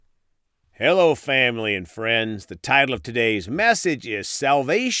Hello, family and friends. The title of today's message is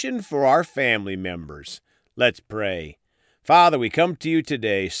Salvation for Our Family Members. Let's pray. Father, we come to you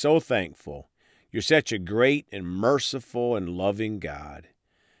today so thankful. You're such a great and merciful and loving God.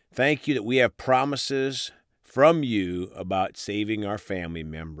 Thank you that we have promises from you about saving our family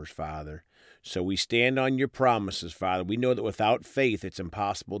members, Father. So we stand on your promises, Father. We know that without faith it's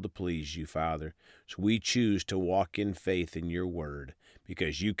impossible to please you, Father. So we choose to walk in faith in your word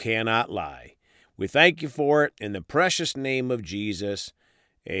because you cannot lie. We thank you for it in the precious name of Jesus.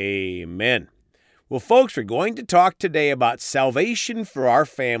 Amen. Well, folks, we're going to talk today about salvation for our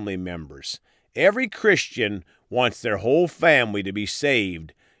family members. Every Christian wants their whole family to be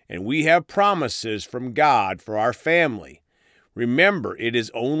saved, and we have promises from God for our family. Remember, it is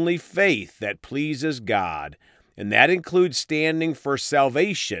only faith that pleases God, and that includes standing for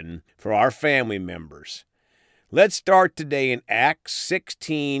salvation for our family members. Let's start today in Acts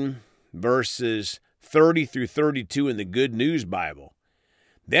 16, verses 30 through 32 in the Good News Bible.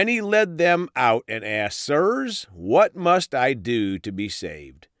 Then he led them out and asked, "Sirs, what must I do to be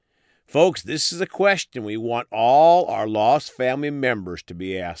saved?" Folks, this is a question we want all our lost family members to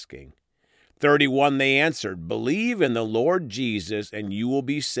be asking. 31, they answered, "Believe in the Lord Jesus, and you will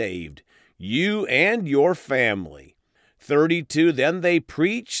be saved, you and your family." 32, then they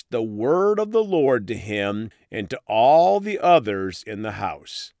preached the word of the Lord to him and to all the others in the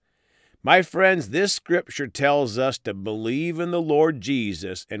house. My friends, this scripture tells us to believe in the Lord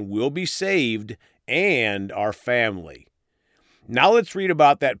Jesus and we'll be saved and our family. Now let's read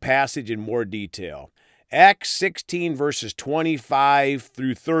about that passage in more detail. Acts 16, verses 25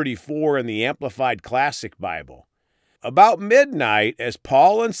 through 34 in the Amplified Classic Bible. About midnight, as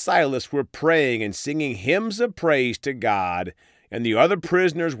Paul and Silas were praying and singing hymns of praise to God, and the other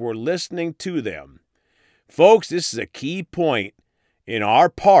prisoners were listening to them. Folks, this is a key point in our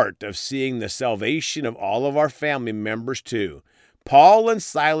part of seeing the salvation of all of our family members too. Paul and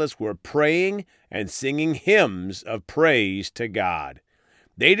Silas were praying and singing hymns of praise to God.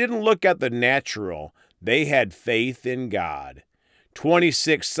 They didn't look at the natural. They had faith in God.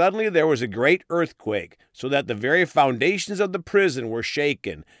 26, suddenly there was a great earthquake, so that the very foundations of the prison were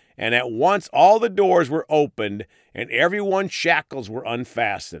shaken, and at once all the doors were opened, and everyone's shackles were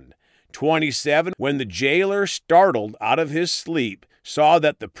unfastened. 27, when the jailer, startled out of his sleep, saw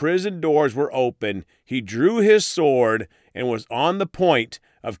that the prison doors were open, he drew his sword and was on the point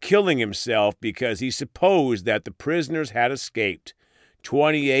of killing himself because he supposed that the prisoners had escaped.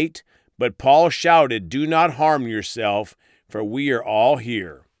 28, but Paul shouted, "Do not harm yourself, for we are all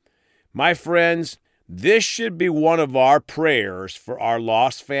here." My friends, this should be one of our prayers for our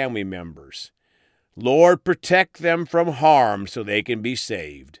lost family members. Lord, protect them from harm so they can be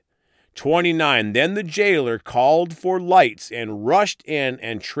saved. 29, then the jailer called for lights and rushed in,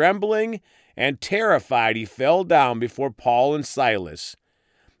 and trembling and terrified, he fell down before Paul and Silas.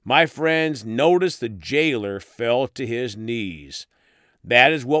 My friends, notice the jailer fell to his knees.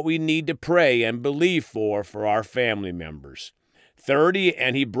 That is what we need to pray and believe for our family members. 30,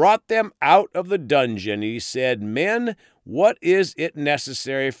 and he brought them out of the dungeon. He said, "Men, what is it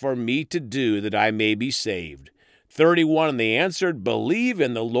necessary for me to do that I may be saved?" 31, and they answered, "Believe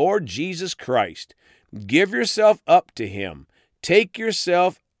in the Lord Jesus Christ. Give yourself up to him. Take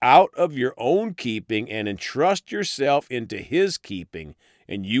yourself out of your own keeping and entrust yourself into his keeping,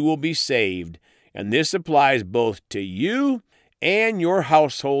 and you will be saved." And this applies both to you and your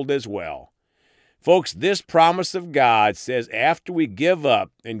household as well. Folks, this promise of God says after we give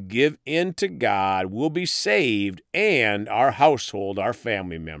up and give in to God, we'll be saved and our household, our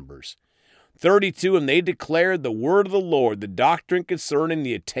family members. 32, and they declared the word of the Lord, the doctrine concerning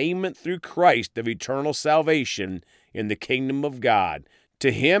the attainment through Christ of eternal salvation in the kingdom of God,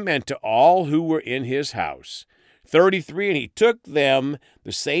 to him and to all who were in his house. 33, and he took them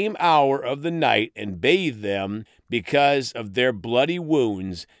the same hour of the night and bathed them because of their bloody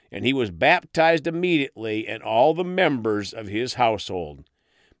wounds, and he was baptized immediately, and all the members of his household.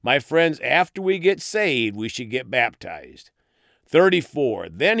 My friends, after we get saved, we should get baptized. 34,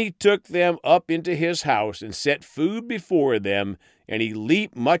 then he took them up into his house and set food before them, and he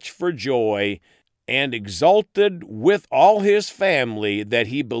leaped much for joy and exulted with all his family that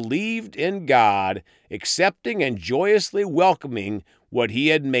he believed in God, accepting and joyously welcoming what he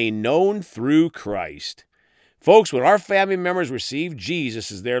had made known through Christ. Folks, when our family members receive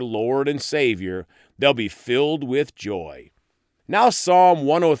Jesus as their Lord and Savior, they'll be filled with joy. Now Psalm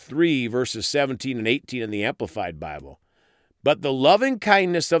 103, verses 17 and 18 in the Amplified Bible. But the loving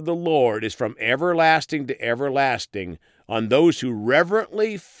kindness of the Lord is from everlasting to everlasting on those who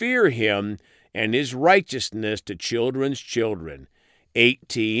reverently fear him, and his righteousness to children's children.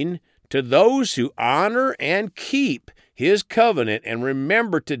 18, To those who honor and keep his covenant and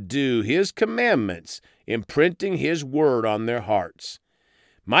remember to do his commandments, imprinting his word on their hearts.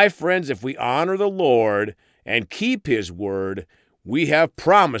 My friends, if we honor the Lord and keep his word, we have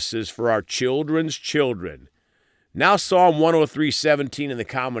promises for our children's children. Now Psalm 103:17 in the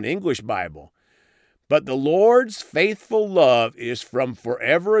Common English Bible. But the Lord's faithful love is from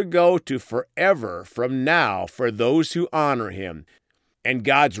forever ago to forever from now for those who honor him, and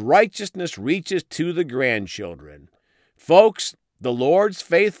God's righteousness reaches to the grandchildren. Folks, the Lord's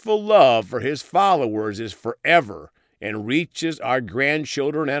faithful love for his followers is forever and reaches our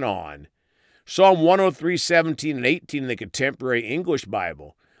grandchildren and on. Psalm 103:17 and 18 in the Contemporary English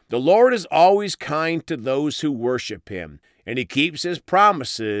Bible. The Lord is always kind to those who worship him, and he keeps his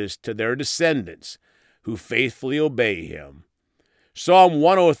promises to their descendants who faithfully obey him. Psalm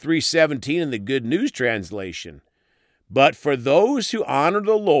 103:17 in the Good News Translation. But for those who honor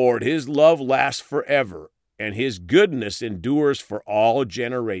the Lord, his love lasts forever, and his goodness endures for all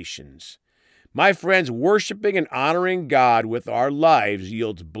generations. My friends, worshiping and honoring God with our lives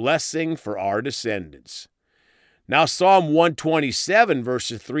yields blessing for our descendants. Now Psalm 127,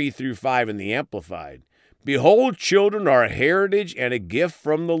 verses 3 through 5 in the Amplified. Behold, children are a heritage and a gift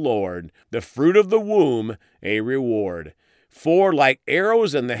from the Lord, the fruit of the womb a reward. For like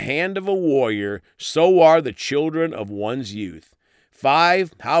arrows in the hand of a warrior, so are the children of one's youth.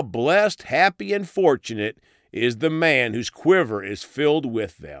 5. How blessed, happy, and fortunate is the man whose quiver is filled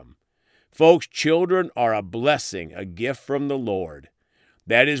with them. Folks, children are a blessing, a gift from the Lord.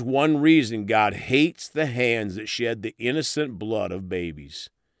 That is one reason God hates the hands that shed the innocent blood of babies.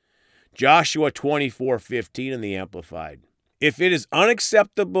 Joshua 24:15 in the Amplified. If it is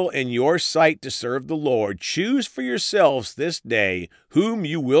unacceptable in your sight to serve the Lord, choose for yourselves this day whom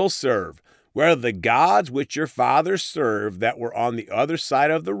you will serve, whether the gods which your fathers served that were on the other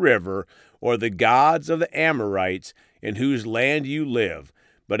side of the river, or the gods of the Amorites in whose land you live.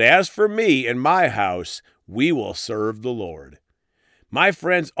 But as for me and my house, we will serve the Lord. My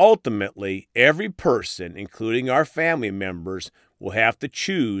friends, ultimately, every person, including our family members, will have to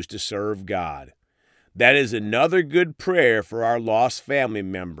choose to serve God. That is another good prayer for our lost family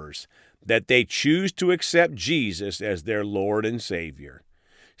members, that they choose to accept Jesus as their Lord and Savior.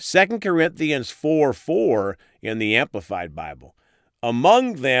 2 Corinthians 4:4 in the Amplified Bible.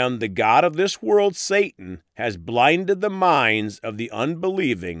 Among them, the god of this world, Satan, has blinded the minds of the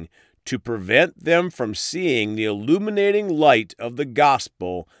unbelieving to prevent them from seeing the illuminating light of the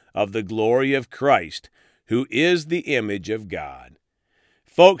gospel of the glory of Christ, who is the image of God.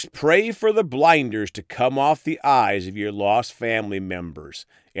 Folks, pray for the blinders to come off the eyes of your lost family members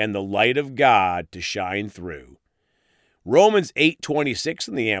and the light of God to shine through. Romans 8:26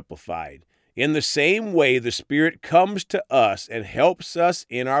 in the Amplified. In the same way, the Spirit comes to us and helps us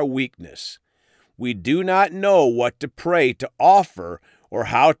in our weakness. We do not know what to pray to offer or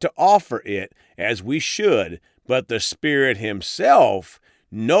how to offer it as we should, but the Spirit himself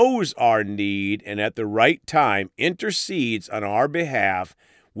knows our need and at the right time intercedes on our behalf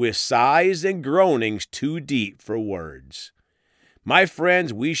with sighs and groanings too deep for words. My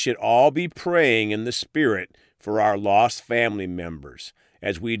friends, we should all be praying in the Spirit for our lost family members,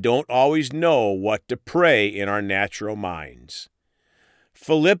 as we don't always know what to pray in our natural minds.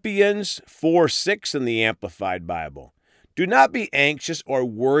 Philippians 4:6 in the Amplified Bible. Do not be anxious or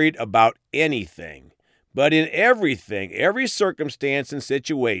worried about anything, but in everything, every circumstance and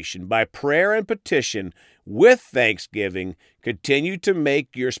situation, by prayer and petition, with thanksgiving, continue to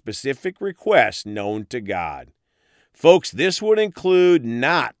make your specific requests known to God. Folks, this would include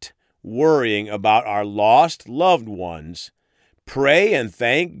not worrying about our lost loved ones. Pray and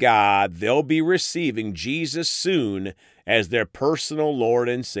thank God they'll be receiving Jesus soon as their personal Lord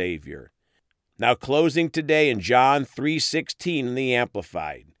and Savior. Now closing today in John 3:16 in the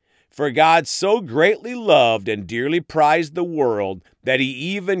Amplified. For God so greatly loved and dearly prized the world that he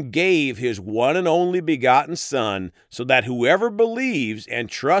even gave his one and only begotten Son, so that whoever believes and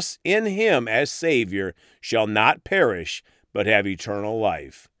trusts in him as Savior shall not perish, but have eternal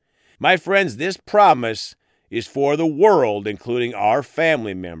life. My friends, this promise is for the world, including our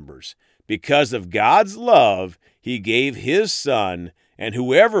family members. Because of God's love, he gave his Son, and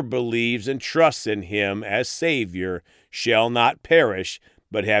whoever believes and trusts in him as Savior shall not perish,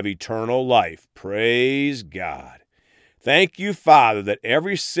 but have eternal life. Praise God. Thank you, Father, that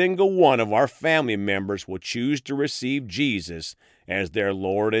every single one of our family members will choose to receive Jesus as their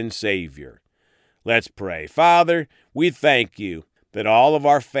Lord and Savior. Let's pray. Father, we thank you that all of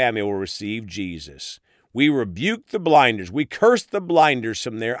our family will receive Jesus. We rebuke the blinders. We curse the blinders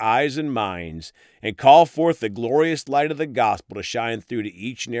from their eyes and minds and call forth the glorious light of the gospel to shine through to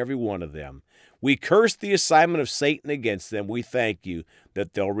each and every one of them. We curse the assignment of Satan against them. We thank you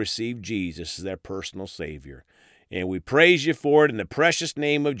that they'll receive Jesus as their personal Savior. And we praise you for it in the precious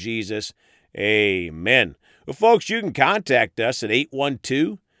name of Jesus. Amen. Well, folks, you can contact us at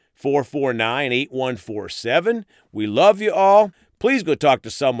 812-449-8147. We love you all. Please go talk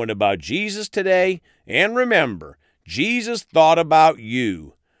to someone about Jesus today. And remember, Jesus thought about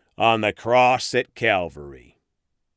you on the cross at Calvary.